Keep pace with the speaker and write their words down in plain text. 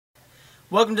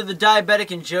Welcome to the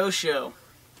Diabetic Joe show.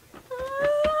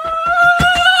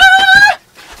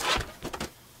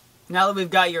 Now that we've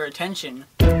got your attention,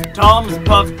 Tom's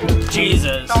Puffed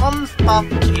Cheezers. Tom's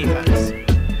Puffed Cheezers.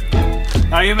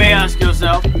 Now you may ask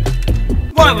yourself,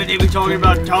 why would they be talking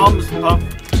about Tom's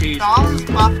Puffed Cheezers? Tom's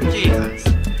Puffed Cheezers.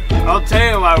 I'll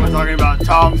tell you why we're talking about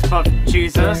Tom's Puffed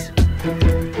Cheezers.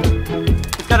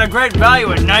 It's got a great value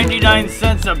at 99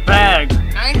 cents a bag.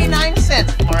 99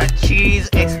 cents for a cheese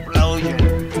explosion.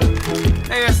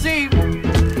 Now you see,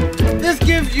 this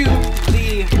gives you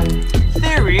the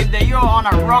theory that you're on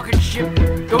a rocket ship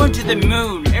going to the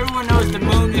moon. Everyone knows the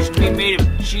moon used to be made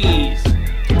of cheese,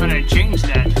 but I changed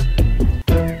that.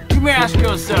 You may ask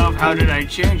yourself, how did I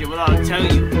change it? Well, I'll tell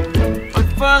you. But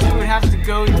first, we would have to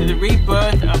go to the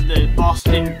rebirth of the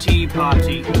Boston Tea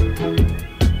Party.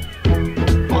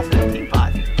 Boston Tea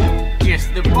Party? Yes,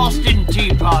 the Boston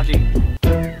Tea Party.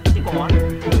 Keep on.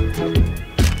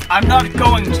 I'm not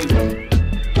going to.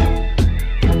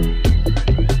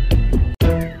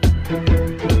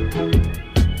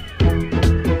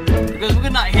 Because we're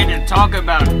not here to talk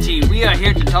about tea. We are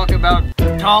here to talk about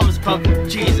Tom's Puffed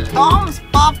Cheezers. Tom's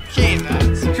Puffed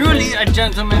Cheezers. Truly a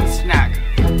gentleman's snack.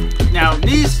 Now,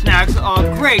 these snacks are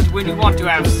great when you want to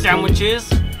have sandwiches,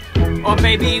 or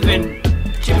maybe even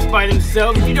chips by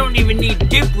themselves. You don't even need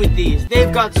dip with these.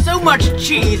 They've got so much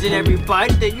cheese in every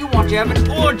bite that you want to have an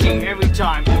orgy every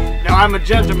time. Now, I'm a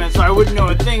gentleman, so I wouldn't know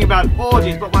a thing about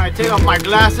orgies, but when I take off my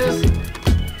glasses,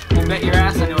 you bet your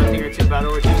ass I know a thing or two about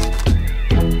orgies.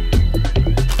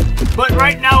 But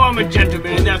right now, I'm a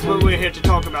gentleman, and that's what we're here to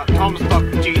talk about. Tom's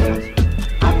Puffed Cheezers.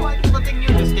 I like the thing you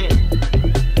just did.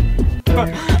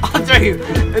 I'll tell you,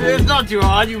 it's not too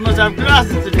hard. You must have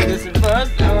glasses to do this at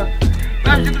first, or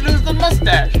perhaps you could lose the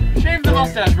mustache. Shave the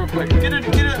mustache real quick. Get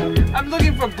it. I'm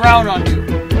looking for brown on you.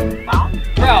 Brown?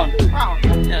 Brown. Brown.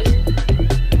 Yes.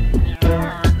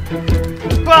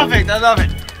 Perfect. I love it.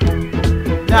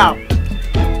 Now,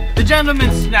 the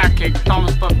gentleman's snack cake,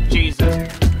 Tom's Puffed Cheezers.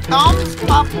 Tom's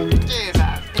Puffed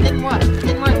Cheezers. It didn't work. It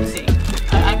didn't work, you see.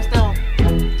 I'm still...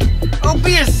 Oh,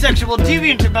 be a sexual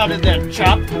deviant about it then,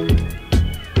 chop.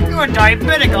 You're a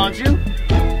diabetic, aren't you?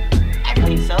 I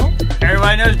think so.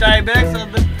 Everybody knows diabetics are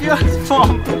the purest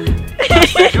form of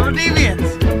sexual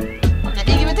deviance. Well, let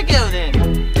me give it a go then.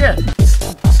 Yes.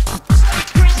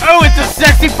 Oh, it's a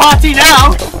sexy party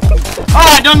now!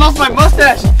 Oh, I done lost my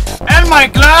mustache and my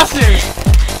glasses!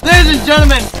 Ladies and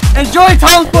gentlemen, enjoy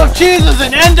Tom's Puffed Cheezers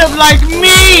and end up like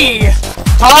me!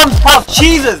 Tom's Puffed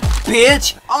Cheezers,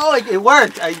 bitch! Oh, it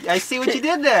worked. I see what you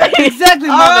did there. Exactly,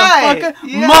 All motherfucker! right.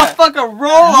 Yeah. Motherfucker,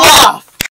 roll off!